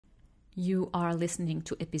You are listening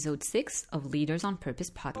to episode 6 of Leaders on Purpose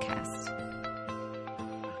podcast.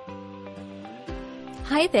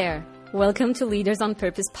 Hi there. Welcome to Leaders on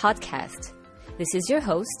Purpose podcast. This is your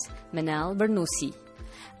host, Manal Bernoussi.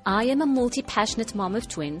 I am a multi-passionate mom of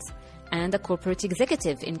twins and a corporate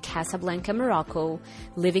executive in Casablanca, Morocco,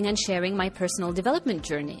 living and sharing my personal development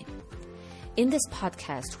journey. In this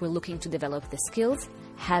podcast, we're looking to develop the skills,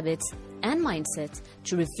 habits, and mindset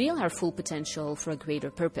to reveal our full potential for a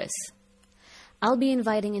greater purpose. I'll be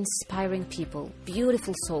inviting inspiring people,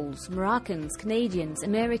 beautiful souls, Moroccans, Canadians,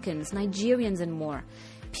 Americans, Nigerians, and more.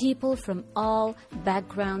 People from all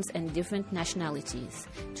backgrounds and different nationalities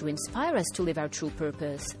to inspire us to live our true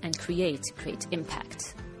purpose and create great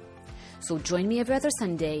impact. So join me every other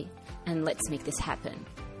Sunday and let's make this happen.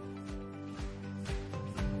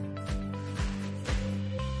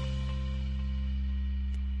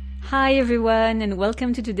 Hi everyone, and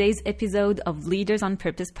welcome to today's episode of Leaders on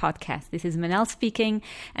Purpose podcast. This is Manal speaking,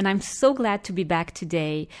 and I'm so glad to be back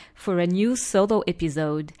today for a new solo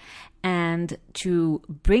episode and to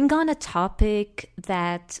bring on a topic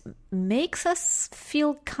that makes us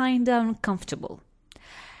feel kind of uncomfortable.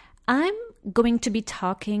 I'm going to be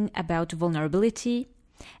talking about vulnerability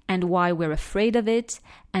and why we're afraid of it,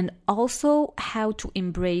 and also how to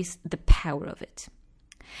embrace the power of it.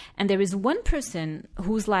 And there is one person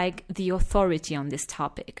who's like the authority on this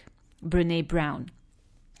topic, Brené Brown.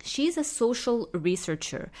 She's a social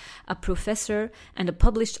researcher, a professor, and a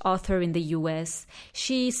published author in the US.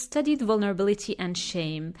 She studied vulnerability and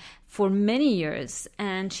shame for many years,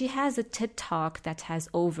 and she has a TED Talk that has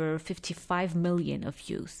over 55 million of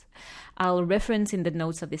views. I'll reference in the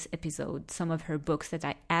notes of this episode some of her books that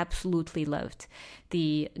I absolutely loved.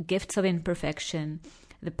 The Gifts of Imperfection,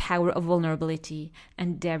 The Power of Vulnerability,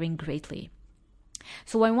 and Daring Greatly.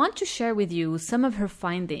 So I want to share with you some of her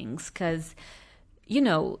findings because,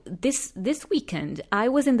 this weekend I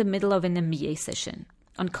was in the middle of an MBA session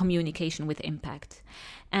on communication with impact.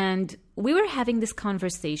 And we were having this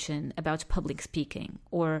conversation about public speaking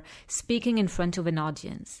or speaking in front of an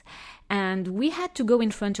audience. And we had to go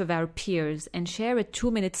in front of our peers and share a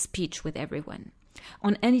 2-minute speech with everyone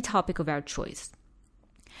on any topic of our choice.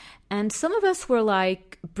 And some of us were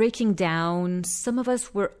like breaking down, some of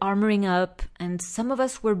us were armoring up, and some of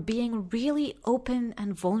us were being really open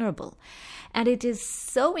and vulnerable. And it is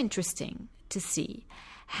so interesting to see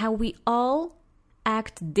how we all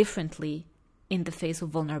act differently in the face of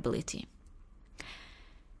vulnerability.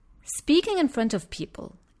 Speaking in front of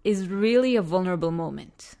people is really a vulnerable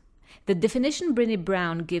moment. The definition Brené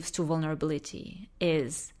Brown gives to vulnerability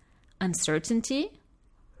is uncertainty,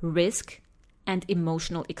 risk, and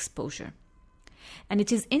emotional exposure. And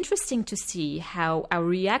it is interesting to see how our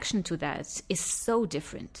reaction to that is so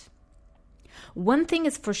different. One thing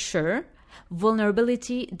is for sure,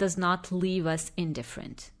 vulnerability does not leave us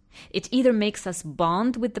indifferent. It either makes us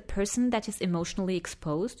bond with the person that is emotionally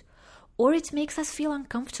exposed, or it makes us feel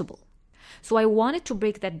uncomfortable. So I wanted to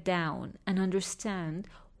break that down and understand,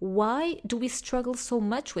 why do we struggle so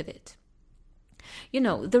much with it?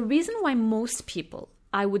 The reason why most people,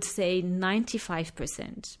 I would say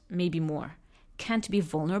 95%, maybe more, can't be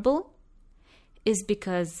vulnerable is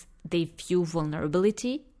because they view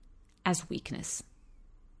vulnerability as weakness.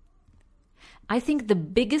 I think the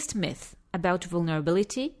biggest myth about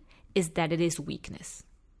vulnerability is that it is weakness.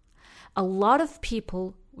 A lot of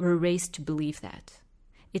people were raised to believe that.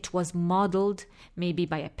 It was modeled maybe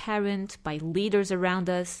by a parent, by leaders around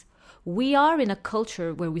us. We are in a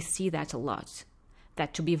culture where we see that a lot.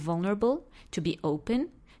 That to be vulnerable, to be open,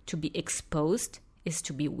 to be exposed is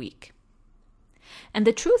to be weak. And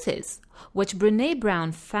the truth is, what Brené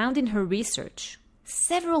Brown found in her research,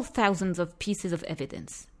 several thousands of pieces of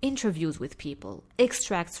evidence, interviews with people,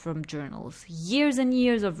 extracts from journals, years and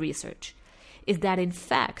years of research, is that in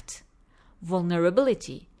fact,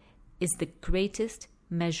 vulnerability is the greatest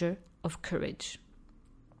measure of courage.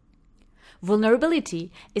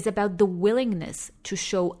 Vulnerability is about the willingness to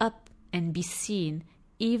show up and be seen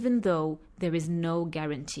even though there is no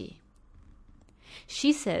guarantee.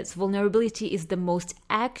 She says vulnerability is the most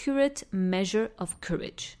accurate measure of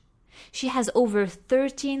courage. She has over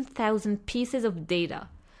 13,000 pieces of data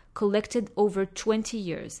collected over 20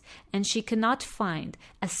 years, and she cannot find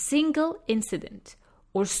a single incident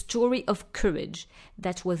or story of courage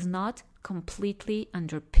that was not completely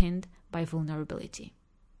underpinned by vulnerability.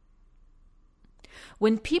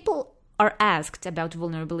 When people are asked about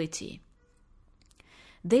vulnerability,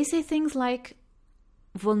 they say things like,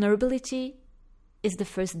 vulnerability is the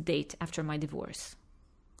first date after my divorce.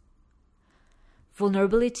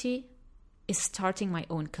 Vulnerability is starting my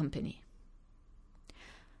own company.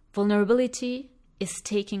 Vulnerability is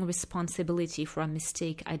taking responsibility for a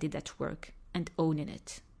mistake I did at work and owning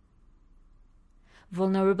it.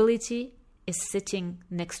 Vulnerability is sitting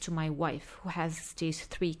next to my wife who has stage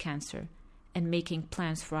 3 cancer and making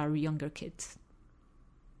plans for our younger kids.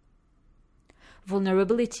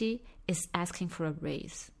 Vulnerability is asking for a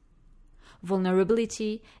raise.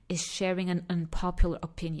 Vulnerability is sharing an unpopular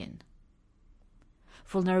opinion.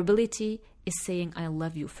 Vulnerability is saying I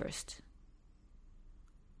love you first.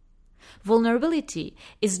 Vulnerability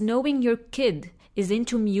is knowing your kid is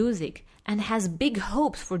into music and has big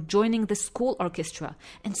hopes for joining the school orchestra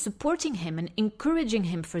and supporting him and encouraging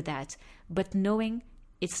him for that, but knowing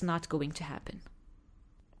it's not going to happen.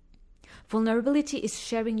 Vulnerability is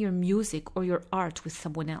sharing your music or your art with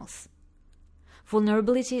someone else.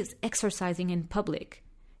 Vulnerability is exercising in public,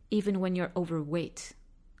 even when you're overweight.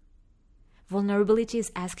 Vulnerability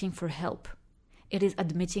is asking for help. It is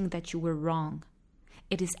admitting that you were wrong.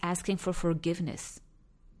 It is asking for forgiveness.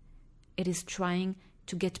 It is trying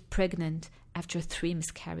to get pregnant after 3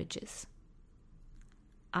 miscarriages.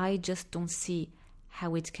 I just don't see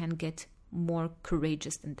how it can get more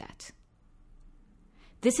courageous than that.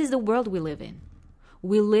 This is the world we live in.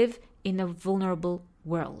 We live in a vulnerable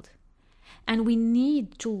world. And we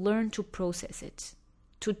need to learn to process it,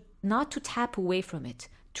 not to tap away from it,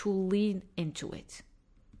 to lean into it.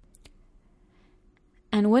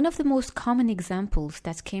 And one of the most common examples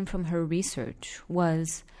that came from her research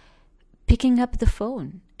was picking up the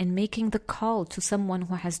phone and making the call to someone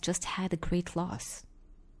who has just had a great loss.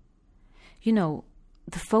 You know,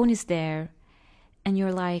 the phone is there and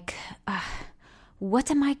you're like,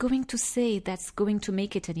 what am I going to say that's going to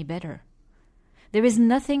make it any better? There is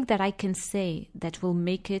nothing that I can say that will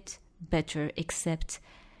make it better except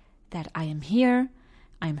that I am here,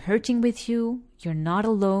 I'm hurting with you, you're not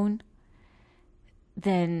alone.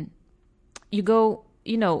 Then you go,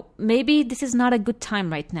 maybe this is not a good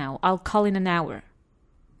time right now. I'll call in an hour.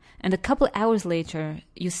 And a couple hours later,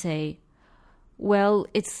 you say, well,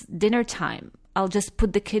 it's dinner time. I'll just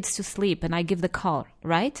put the kids to sleep and I give the call,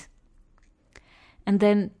 right? And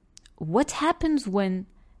then what happens when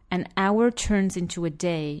an hour turns into a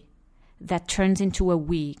day, that turns into a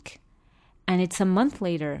week, and it's a month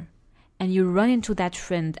later, and you run into that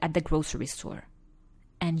friend at the grocery store,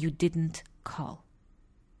 and you didn't call?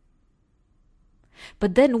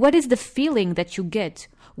 But then what is the feeling that you get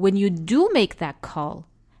when you do make that call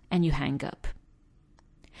and you hang up?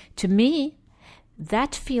 To me,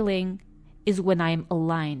 that feeling is when I am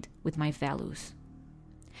aligned with my values.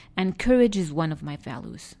 And courage is one of my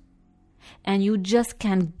values. And you just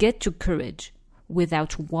can't get to courage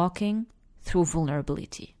without walking through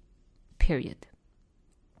vulnerability. Period.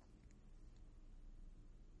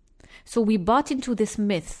 So we bought into this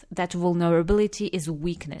myth that vulnerability is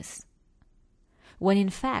weakness, when in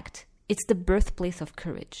fact, it's the birthplace of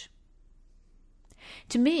courage.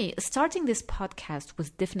 To me, starting this podcast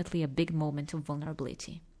was definitely a big moment of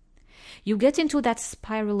vulnerability. You get into that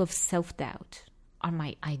spiral of self-doubt. Are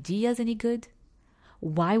my ideas any good?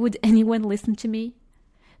 Why would anyone listen to me?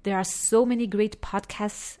 There are so many great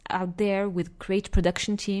podcasts out there with great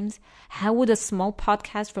production teams. How would a small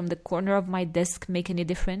podcast from the corner of my desk make any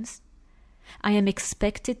difference? I am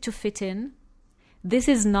expected to fit in. This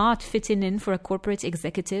is not fitting in for a corporate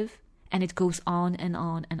executive, and it goes on and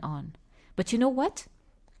on and on. But you know what?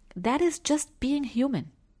 That is just being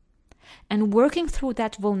human. And working through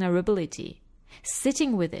that vulnerability,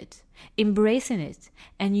 sitting with it, embracing it,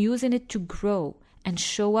 and using it to grow and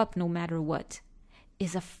show up no matter what,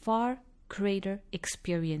 is a far greater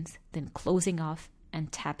experience than closing off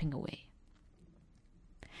and tapping away.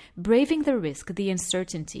 Braving the risk, the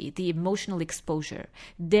uncertainty, the emotional exposure,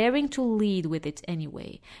 daring to lead with it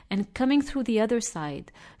anyway, and coming through the other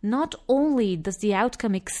side, not only does the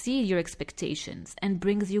outcome exceed your expectations and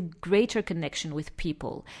brings you greater connection with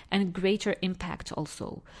people and greater impact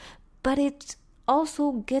also, but it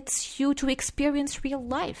also gets you to experience real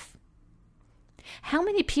life. How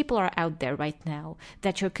many people are out there right now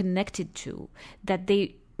that you're connected to, that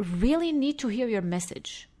they really need to hear your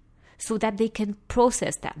message, so that they can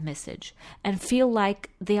process that message and feel like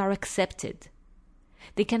they are accepted?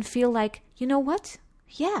 They can feel like, you know what?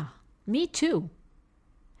 Yeah, me too.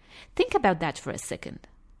 Think about that for a second.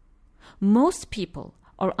 Most people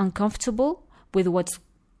are uncomfortable with what's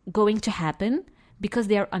going to happen because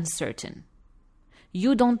they are uncertain.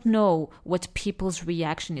 You don't know what people's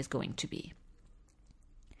reaction is going to be.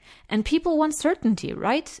 And people want certainty,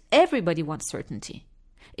 right? Everybody wants certainty.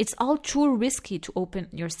 It's all too risky to open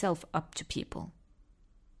yourself up to people.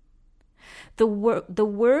 The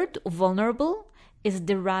word vulnerable is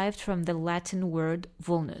derived from the Latin word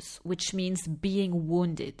vulnus, which means being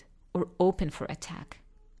wounded or open for attack.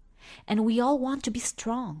 And we all want to be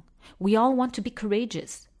strong. We all want to be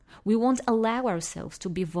courageous. We won't allow ourselves to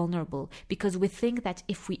be vulnerable because we think that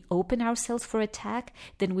if we open ourselves for attack,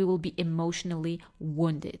 then we will be emotionally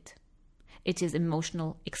wounded. It is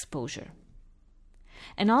emotional exposure.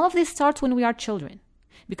 And all of this starts when we are children,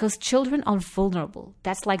 because children are vulnerable.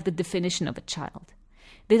 That's like the definition of a child.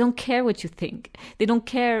 They don't care what you think. They don't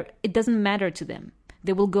care. It doesn't matter to them.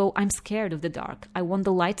 They will go, I'm scared of the dark. I want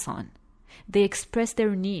the lights on. They express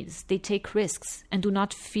their needs. They take risks and do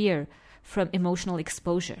not fear from emotional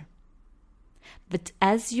exposure. But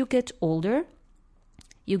as you get older,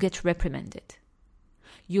 you get reprimanded.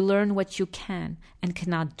 You learn what you can and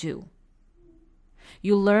cannot do.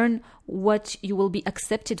 You learn what you will be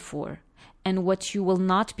accepted for and what you will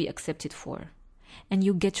not be accepted for. And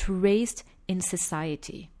you get raised in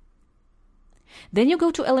society. Then you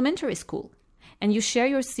go to elementary school and you share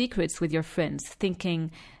your secrets with your friends,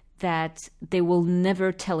 thinking that they will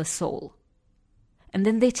never tell a soul. And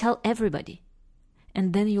then they tell everybody.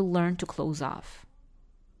 And then you learn to close off.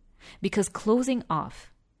 Because closing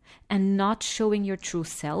off and not showing your true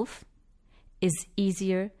self is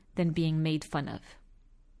easier than being made fun of.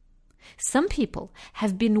 Some people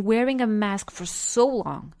have been wearing a mask for so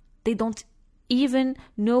long, they don't even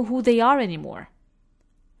know who they are anymore.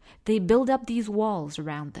 They build up these walls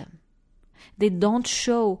around them. They don't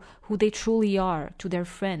show who they truly are to their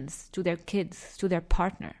friends, to their kids, to their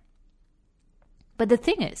partner. But the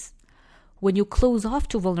thing is, when you close off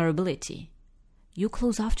to vulnerability, you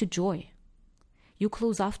close off to joy. You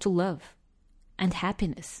close off to love and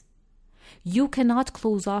happiness. You cannot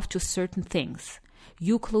close off to certain things.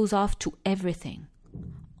 You close off to everything.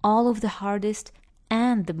 All of the hardest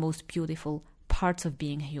and the most beautiful parts of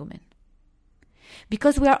being human.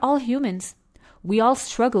 Because we are all humans, we all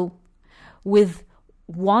struggle with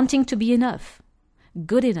wanting to be enough,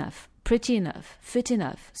 good enough, pretty enough, fit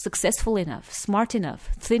enough, successful enough, smart enough,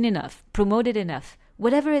 thin enough, promoted enough,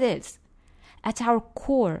 whatever it is. At our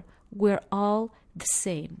core, we're all the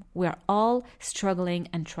same. We're all struggling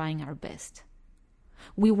and trying our best.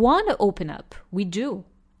 We want to open up. We do.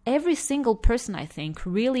 Every single person, I think,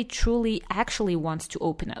 really, truly, actually wants to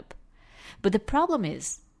open up. But the problem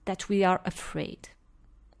is that we are afraid.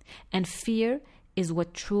 And fear is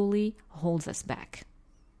what truly holds us back.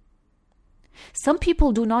 Some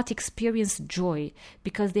people do not experience joy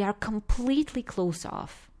because they are completely closed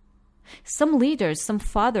off. Some leaders, some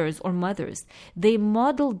fathers or mothers, they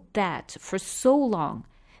modeled that for so long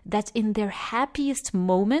that in their happiest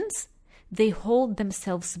moments, they hold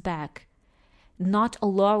themselves back, not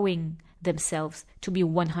allowing themselves to be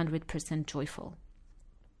 100% joyful.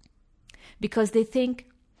 Because they think,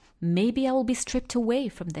 maybe I will be stripped away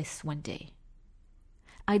from this one day.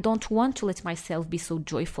 I don't want to let myself be so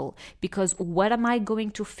joyful because what am I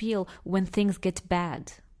going to feel when things get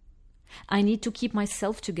bad? I need to keep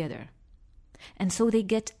myself together. And so they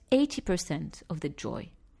get 80% of the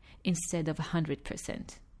joy instead of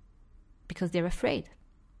 100% because they're afraid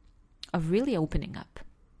of really opening up.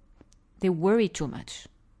 They worry too much.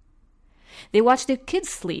 They watch their kids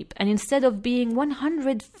sleep, and instead of being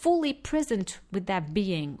 100 fully present with that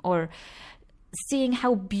being or seeing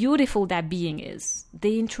how beautiful that being is,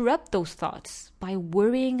 they interrupt those thoughts by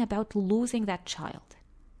worrying about losing that child,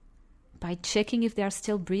 by checking if they are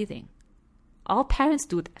still breathing. All parents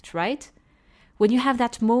do that, right? When you have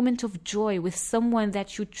that moment of joy with someone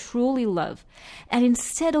that you truly love, and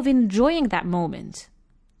instead of enjoying that moment,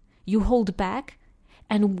 you hold back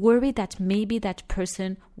and worry that maybe that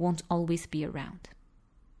person won't always be around.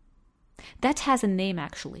 That has a name,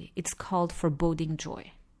 actually. It's called foreboding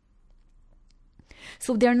joy.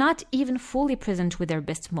 So they're not even fully present with their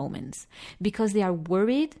best moments because they are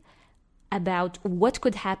worried about what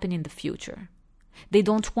could happen in the future. They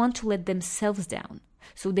don't want to let themselves down,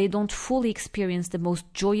 so they don't fully experience the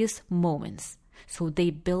most joyous moments. So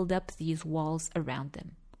they build up these walls around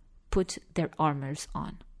them, put their armors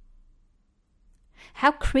on.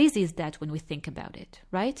 How crazy is that when we think about it,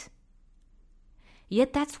 right?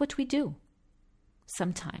 Yet that's what we do,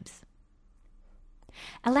 sometimes.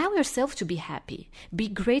 Allow yourself to be happy. Be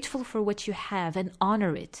grateful for what you have and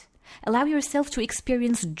honor it. Allow yourself to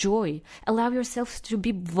experience joy. Allow yourself to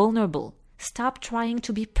be vulnerable. Stop trying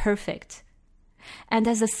to be perfect. And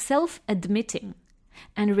as a self-admitting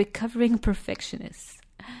and recovering perfectionist,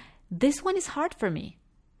 this one is hard for me.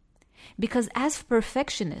 Because as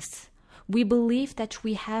perfectionists, we believe that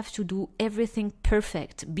we have to do everything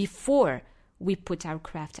perfect before we put our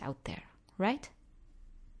craft out there, right?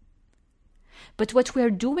 But what we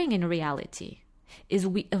are doing in reality is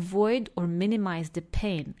we avoid or minimize the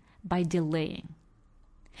pain by delaying.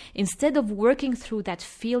 Instead of working through that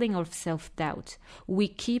feeling of self-doubt, we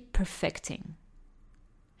keep perfecting.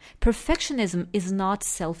 Perfectionism is not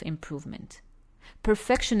self-improvement.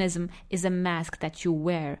 Perfectionism is a mask that you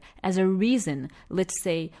wear as a reason, let's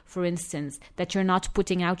say, for instance, that you're not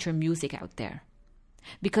putting out your music out there,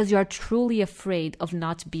 because you are truly afraid of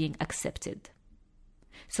not being accepted.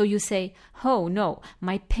 So you say, oh no,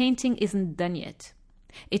 my painting isn't done yet.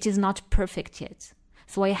 It is not perfect yet.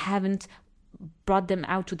 So I haven't brought them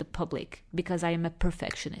out to the public because I am a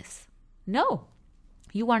perfectionist. No,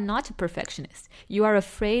 you are not a perfectionist. You are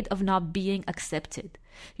afraid of not being accepted.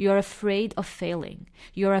 You are afraid of failing.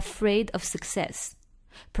 You are afraid of success.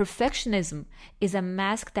 Perfectionism is a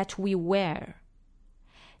mask that we wear.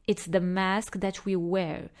 It's the mask that we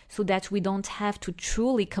wear so that we don't have to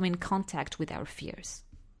truly come in contact with our fears.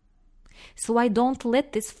 So I don't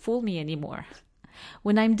let this fool me anymore.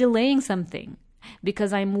 When I'm delaying something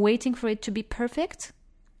because I'm waiting for it to be perfect,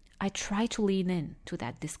 I try to lean in to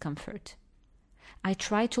that discomfort. I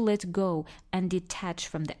try to let go and detach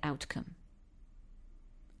from the outcome.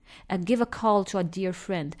 I give a call to a dear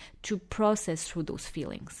friend to process through those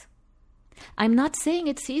feelings. I'm not saying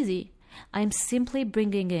it's easy. I'm simply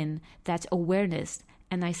bringing in that awareness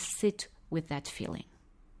and I sit with that feeling.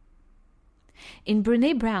 In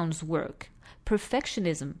Brené Brown's work,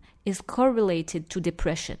 perfectionism is correlated to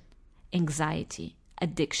depression, anxiety,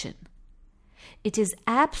 addiction. It is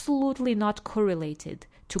absolutely not correlated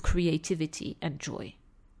to creativity and joy.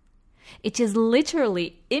 It is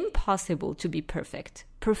literally impossible to be perfect.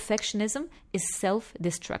 Perfectionism is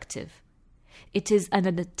self-destructive. It is an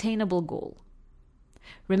unattainable goal.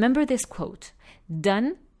 Remember this quote,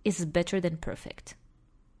 done is better than perfect.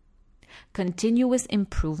 Continuous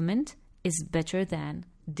improvement is better than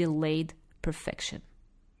delayed perfection.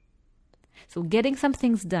 So getting some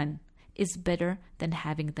things done is better than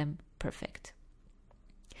having them perfect.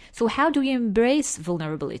 So how do you embrace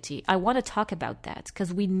vulnerability? I want to talk about that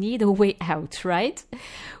because we need a way out, right?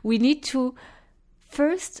 We need to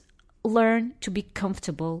first learn to be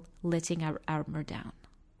comfortable letting our armor down,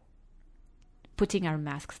 putting our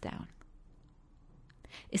masks down.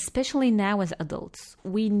 Especially now as adults,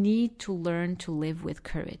 we need to learn to live with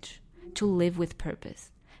courage, to live with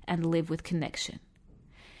purpose, and live with connection.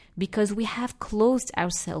 Because we have closed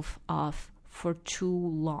ourselves off for too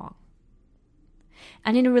long.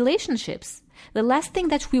 And in relationships, the last thing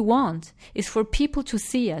that we want is for people to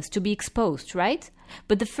see us, to be exposed, right?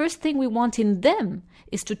 But the first thing we want in them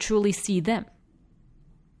is to truly see them.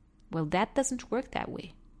 Well, that doesn't work that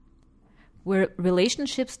way. Where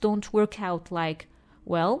relationships don't work out like,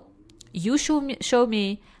 well, you show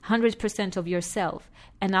me 100% of yourself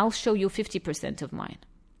and I'll show you 50% of mine.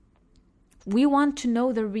 We want to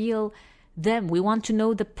know the real them. We want to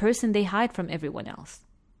know the person they hide from everyone else.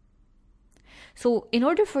 So in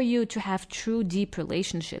order for you to have true deep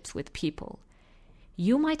relationships with people,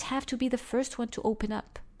 you might have to be the first one to open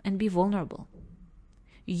up and be vulnerable.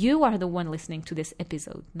 You are the one listening to this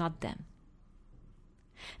episode, not them.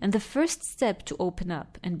 And the first step to open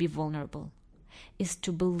up and be vulnerable is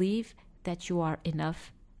to believe that you are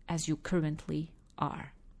enough as you currently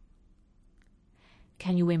are.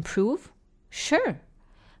 Can you improve? Sure,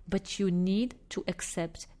 but you need to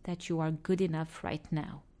accept that you are good enough right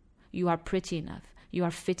now. You are pretty enough. You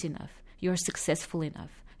are fit enough. You are successful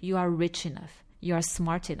enough. You are rich enough. You are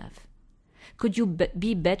smart enough. Could you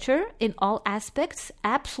be better in all aspects?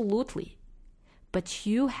 Absolutely. But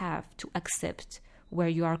you have to accept where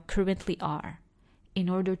you are currently are in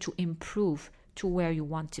order to improve to where you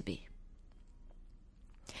want to be.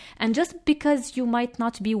 And just because you might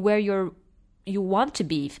not be where you want to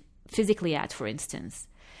be physically at, for instance,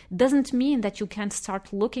 doesn't mean that you can't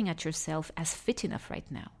start looking at yourself as fit enough right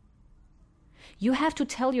now. You have to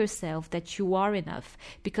tell yourself that you are enough,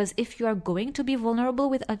 because if you are going to be vulnerable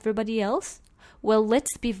with everybody else, well,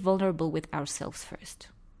 let's be vulnerable with ourselves first.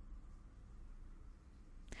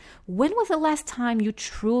 When was the last time you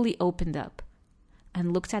truly opened up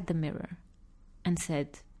and looked at the mirror and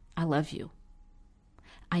said, I love you.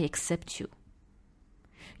 I accept you.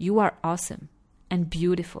 You are awesome and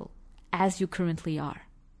beautiful as you currently are.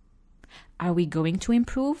 Are we going to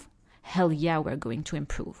improve? Hell yeah, we're going to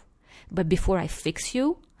improve. But before I fix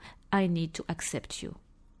you, I need to accept you.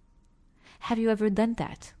 Have you ever done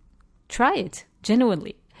that? Try it,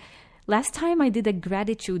 genuinely. Last time I did a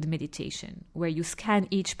gratitude meditation where you scan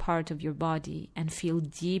each part of your body and feel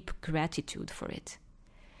deep gratitude for it.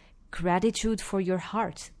 Gratitude for your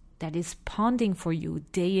heart that is pounding for you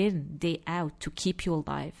day in, day out to keep you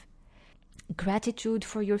alive. Gratitude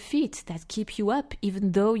for your feet that keep you up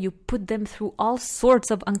even though you put them through all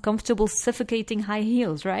sorts of uncomfortable, suffocating high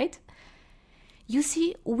heels, right? You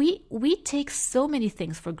see, we take so many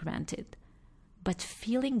things for granted, but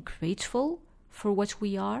feeling grateful for what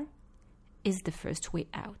we are is the first way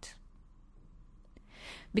out.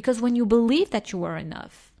 Because when you believe that you are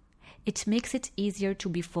enough, it makes it easier to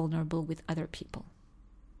be vulnerable with other people.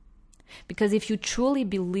 Because if you truly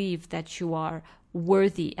believe that you are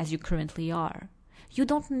worthy as you currently are, you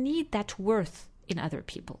don't need that worth in other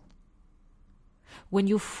people. When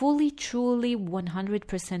you fully, truly,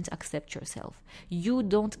 100% accept yourself, you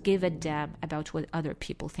don't give a damn about what other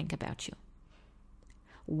people think about you.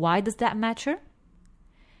 Why does that matter?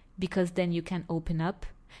 Because then you can open up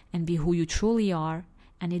and be who you truly are,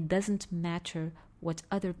 and it doesn't matter what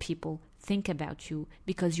other people think about you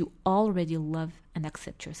because you already love and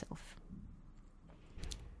accept yourself.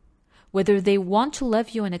 Whether they want to love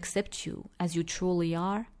you and accept you as you truly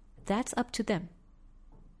are, that's up to them.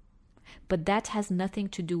 But that has nothing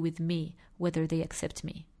to do with me, whether they accept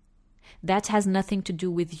me. That has nothing to do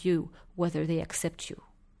with you, whether they accept you.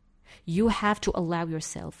 You have to allow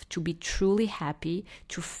yourself to be truly happy,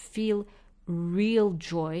 to feel real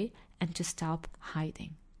joy, and to stop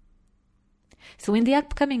hiding. So in the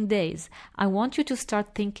upcoming days, I want you to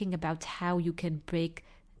start thinking about how you can break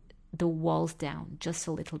the walls down just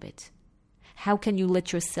a little bit. How can you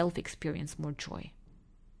let yourself experience more joy?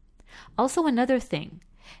 Also, another thing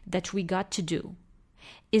that we got to do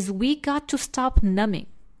is we got to stop numbing.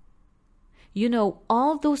 You know,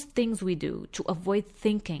 all those things we do to avoid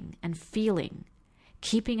thinking and feeling,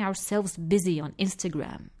 keeping ourselves busy on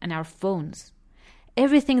Instagram and our phones,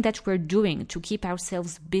 everything that we're doing to keep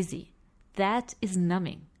ourselves busy, that is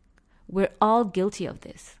numbing. We're all guilty of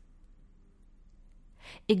this.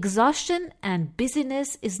 Exhaustion and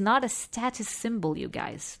busyness is not a status symbol, you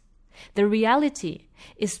guys. The reality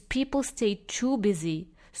is people stay too busy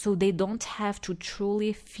so they don't have to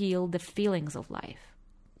truly feel the feelings of life,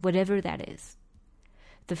 whatever that is.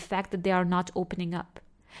 The fact that they are not opening up,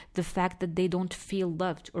 the fact that they don't feel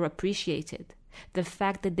loved or appreciated, the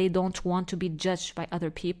fact that they don't want to be judged by other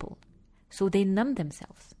people. So they numb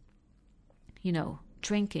themselves. You know,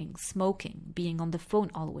 drinking, smoking, being on the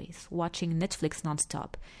phone always, watching Netflix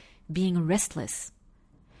nonstop, being restless.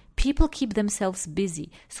 People keep themselves busy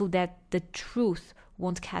so that the truth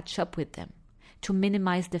won't catch up with them, to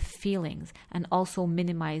minimize the feelings and also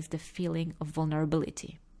minimize the feeling of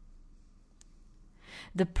vulnerability.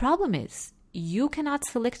 The problem is, you cannot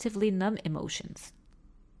selectively numb emotions.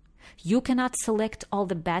 You cannot select all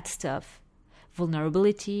the bad stuff,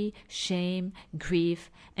 vulnerability, shame, grief,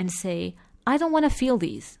 and say, I don't want to feel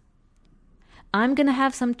these. I'm going to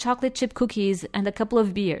have some chocolate chip cookies and a couple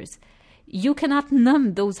of beers. You cannot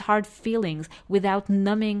numb those hard feelings without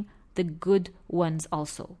numbing the good ones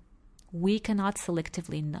also. We cannot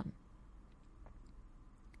selectively numb.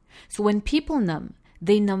 So when people numb,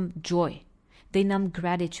 they numb joy, they numb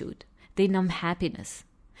gratitude, they numb happiness.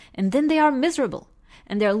 And then they are miserable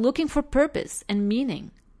and they're looking for purpose and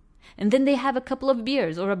meaning. And then they have a couple of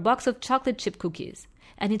beers or a box of chocolate chip cookies.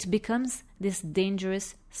 And it becomes this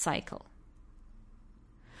dangerous cycle.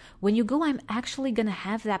 When you go, I'm actually going to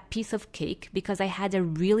have that piece of cake because I had a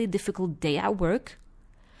really difficult day at work.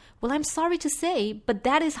 Well, I'm sorry to say, but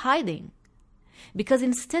that is hiding. Because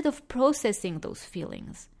instead of processing those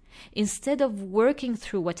feelings, instead of working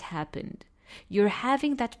through what happened, you're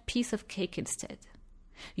having that piece of cake instead.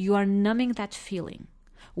 You are numbing that feeling.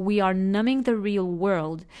 We are numbing the real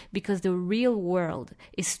world because the real world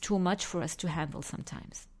is too much for us to handle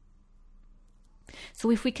sometimes.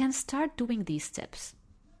 So if we can start doing these steps,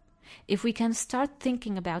 if we can start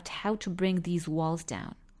thinking about how to bring these walls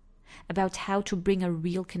down, about how to bring a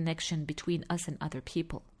real connection between us and other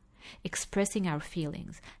people, expressing our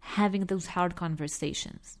feelings, having those hard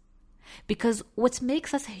conversations. Because what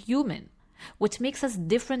makes us human, what makes us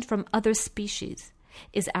different from other species,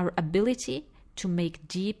 is our ability to make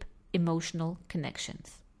deep emotional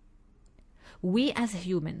connections. We as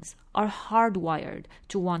humans are hardwired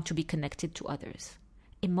to want to be connected to others,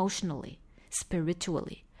 emotionally,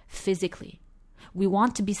 spiritually, physically. We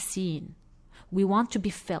want to be seen. We want to be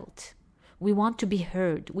felt. We want to be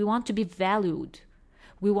heard. We want to be valued.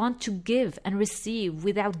 We want to give and receive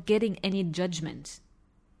without getting any judgment.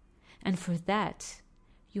 And for that,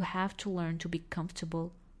 you have to learn to be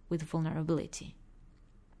comfortable with vulnerability.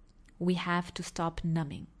 We have to stop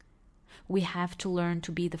numbing. We have to learn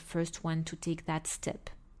to be the first one to take that step.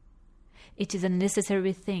 It is a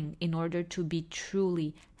necessary thing in order to be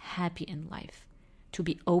truly happy in life, to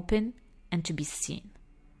be open and to be seen.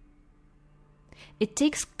 It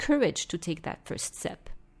takes courage to take that first step.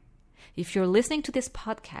 If you're listening to this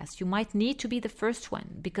podcast, you might need to be the first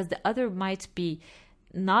one because the other might be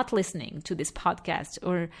not listening to this podcast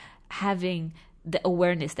or having the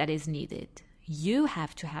awareness that is needed. You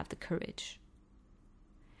have to have the courage.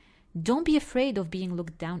 Don't be afraid of being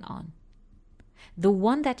looked down on. The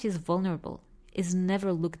one that is vulnerable is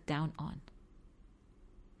never looked down on.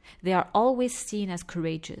 They are always seen as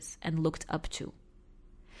courageous and looked up to.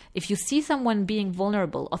 If you see someone being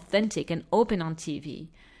vulnerable, authentic, and open on TV,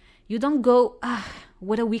 you don't go,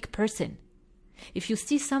 what a weak person. If you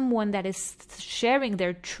see someone that is sharing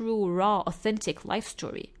their true, raw, authentic life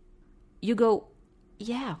story, you go,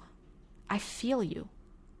 yeah, I feel you.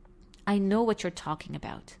 I know what you're talking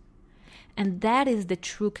about. And that is the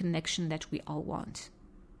true connection that we all want.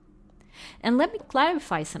 And let me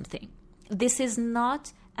clarify something. This is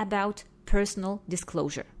not about personal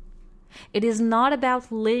disclosure. It is not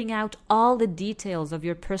about laying out all the details of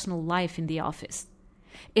your personal life in the office.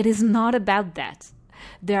 It is not about that.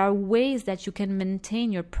 There are ways that you can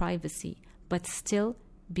maintain your privacy, but still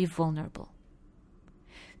be vulnerable.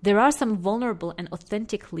 There are some vulnerable and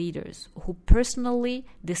authentic leaders who personally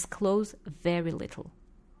disclose very little.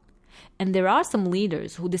 And there are some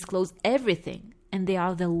leaders who disclose everything, and they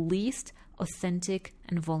are the least authentic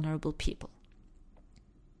and vulnerable people.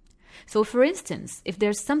 So for instance, if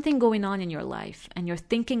there's something going on in your life and you're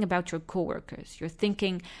thinking about your coworkers, you're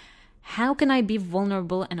thinking, how can I be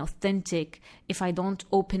vulnerable and authentic if I don't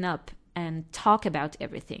open up and talk about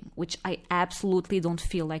everything, which I absolutely don't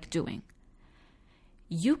feel like doing?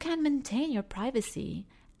 You can maintain your privacy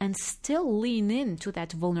and still lean into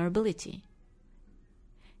that vulnerability.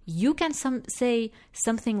 You can say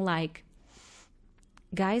something like,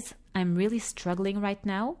 guys, I'm really struggling right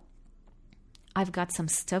now. I've got some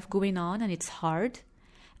stuff going on and it's hard,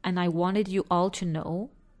 and I wanted you all to know.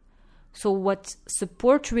 So what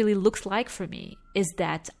support really looks like for me is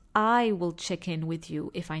that I will check in with you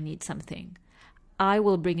if I need something. I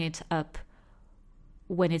will bring it up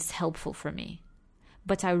when it's helpful for me.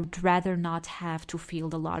 But I would rather not have to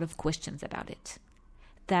field a lot of questions about it.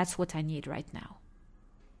 That's what I need right now.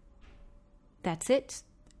 That's it.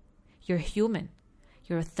 You're human.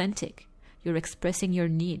 You're authentic. You're expressing your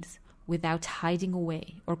needs without hiding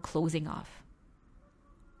away or closing off.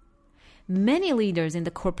 Many leaders in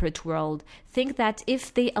the corporate world think that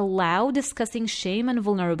if they allow discussing shame and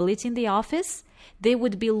vulnerability in the office, they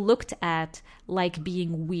would be looked at like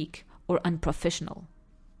being weak or unprofessional.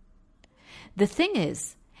 The thing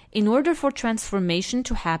is, in order for transformation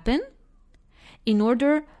to happen, in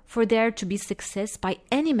order for there to be success by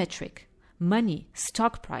any metric, money,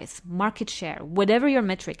 stock price, market share, whatever your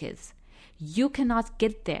metric is, you cannot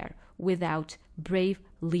get there without brave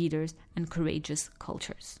leaders and courageous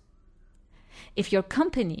cultures. If your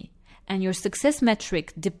company and your success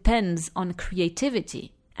metric depends on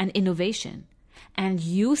creativity and innovation, and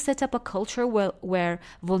you set up a culture where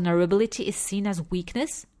vulnerability is seen as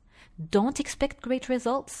weakness, don't expect great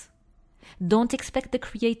results. Don't expect the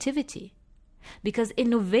creativity. Because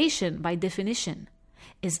innovation, by definition,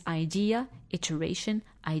 is idea, iteration,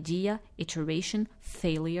 failure,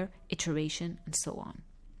 iteration, and so on.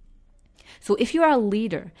 So if you are a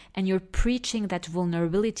leader and you're preaching that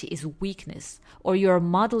vulnerability is weakness, or you're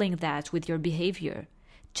modeling that with your behavior,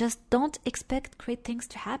 just don't expect great things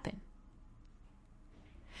to happen.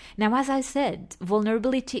 Now, as I said,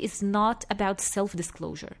 vulnerability is not about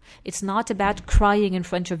self-disclosure. It's not about crying in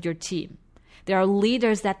front of your team. There are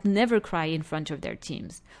leaders that never cry in front of their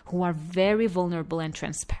teams, who are very vulnerable and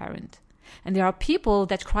transparent. And there are people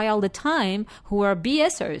that cry all the time who are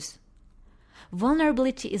BSers.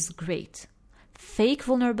 Vulnerability is great. Fake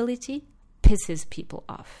vulnerability pisses people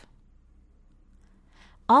off.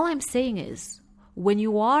 All I'm saying is, when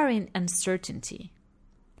you are in uncertainty,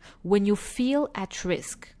 when you feel at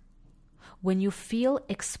risk, when you feel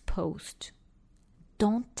exposed,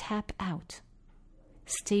 don't tap out.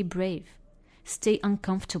 Stay brave. Stay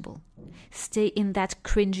uncomfortable. Stay in that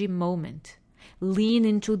cringy moment. Lean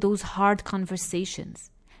into those hard conversations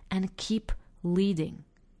and keep leading.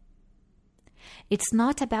 It's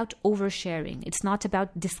not about oversharing. It's not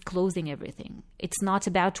about disclosing everything. It's not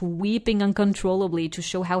about weeping uncontrollably to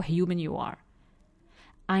show how human you are.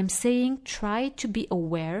 I'm saying try to be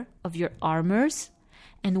aware of your armors,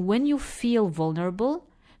 and when you feel vulnerable,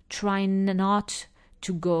 try not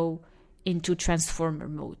to go into transformer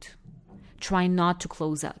mode. Try not to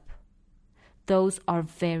close up. Those are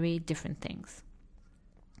very different things.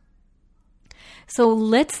 So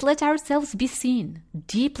let's let ourselves be seen,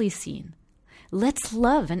 deeply seen. Let's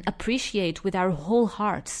love and appreciate with our whole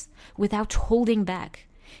hearts, without holding back,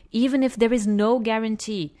 even if there is no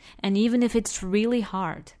guarantee, and even if it's really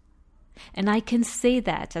hard. And I can say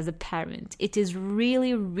that as a parent, it is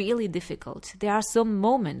really, really difficult. There are some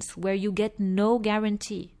moments where you get no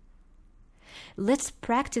guarantee. Let's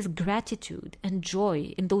practice gratitude and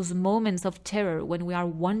joy in those moments of terror when we are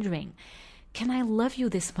wondering, can I love you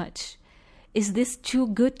this much? Is this too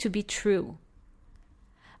good to be true?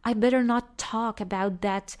 I better not talk about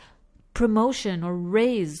that promotion or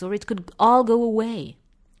raise, or it could all go away.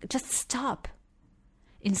 Just stop.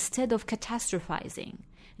 Instead of catastrophizing,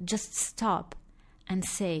 just stop and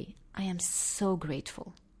say, I am so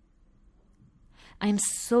grateful. I am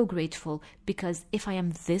so grateful because if I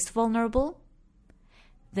am this vulnerable,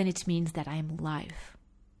 then it means that I am alive,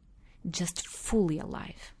 just fully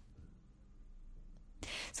alive.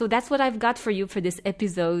 So that's what I've got for you for this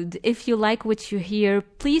episode. If you like what you hear,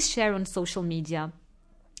 please share on social media.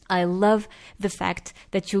 I love the fact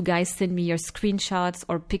that you guys send me your screenshots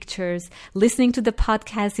or pictures, listening to the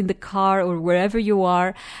podcast in the car or wherever you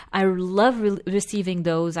are. I love receiving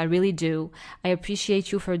those. I really do. I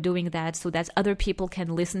appreciate you for doing that so that other people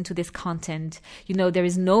can listen to this content. You know, there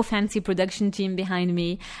is no fancy production team behind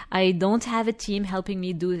me. I don't have a team helping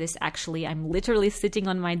me do this, actually. I'm literally sitting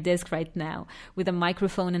on my desk right now with a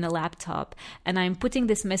microphone and a laptop, and I'm putting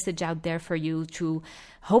this message out there for you to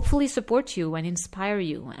hopefully support you and inspire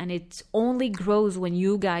you. And it only grows when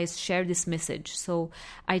you guys share this message. So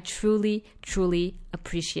I truly, truly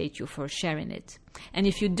appreciate you for sharing it. And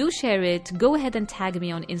if you do share it, go ahead and tag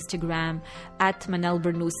me on Instagram at Manal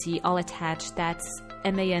Bernousi, all attached. That's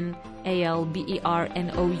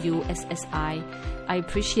MANALBERNOUSSI. I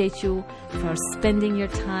appreciate you for spending your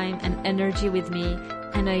time and energy with me,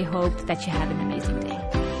 and I hope that you have an amazing day.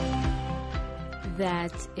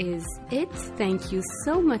 That is it. Thank you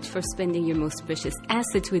so much for spending your most precious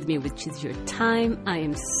asset with me, which is your time. I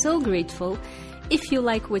am so grateful. If you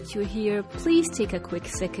like what you hear, please take a quick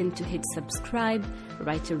second to hit subscribe,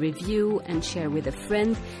 write a review, and share with a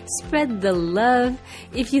friend. Spread the love.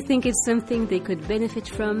 If you think it's something they could benefit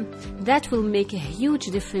from, that will make a huge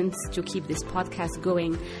difference to keep this podcast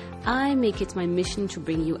going. I make it my mission to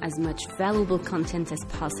bring you as much valuable content as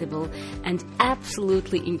possible and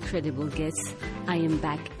absolutely incredible guests. I am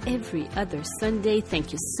back every other Sunday.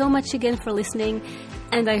 Thank you so much again for listening,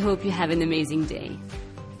 and I hope you have an amazing day.